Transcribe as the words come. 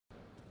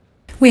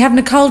We have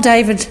Nicol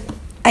David,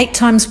 8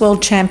 times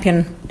world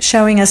champion,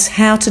 showing us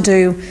how to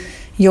do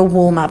your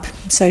warm-up.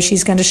 So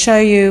she's going to show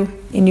you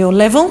in your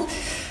level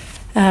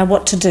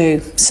what to do.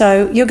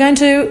 So you're going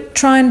to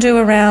try and do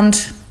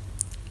around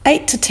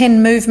 8 to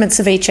 10 movements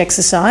of each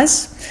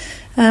exercise,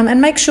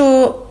 and make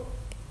sure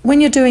when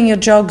you're doing your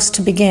jogs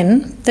to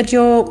begin that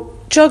you're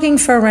jogging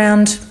for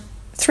around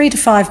 3 to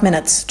 5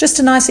 minutes, just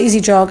a nice easy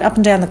jog up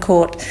and down the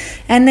court,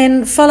 and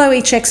then follow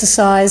each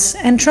exercise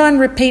and try and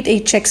repeat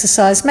each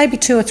exercise maybe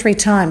 2 or 3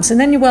 times, and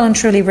then you're well and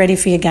truly ready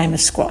for your game of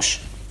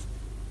squash.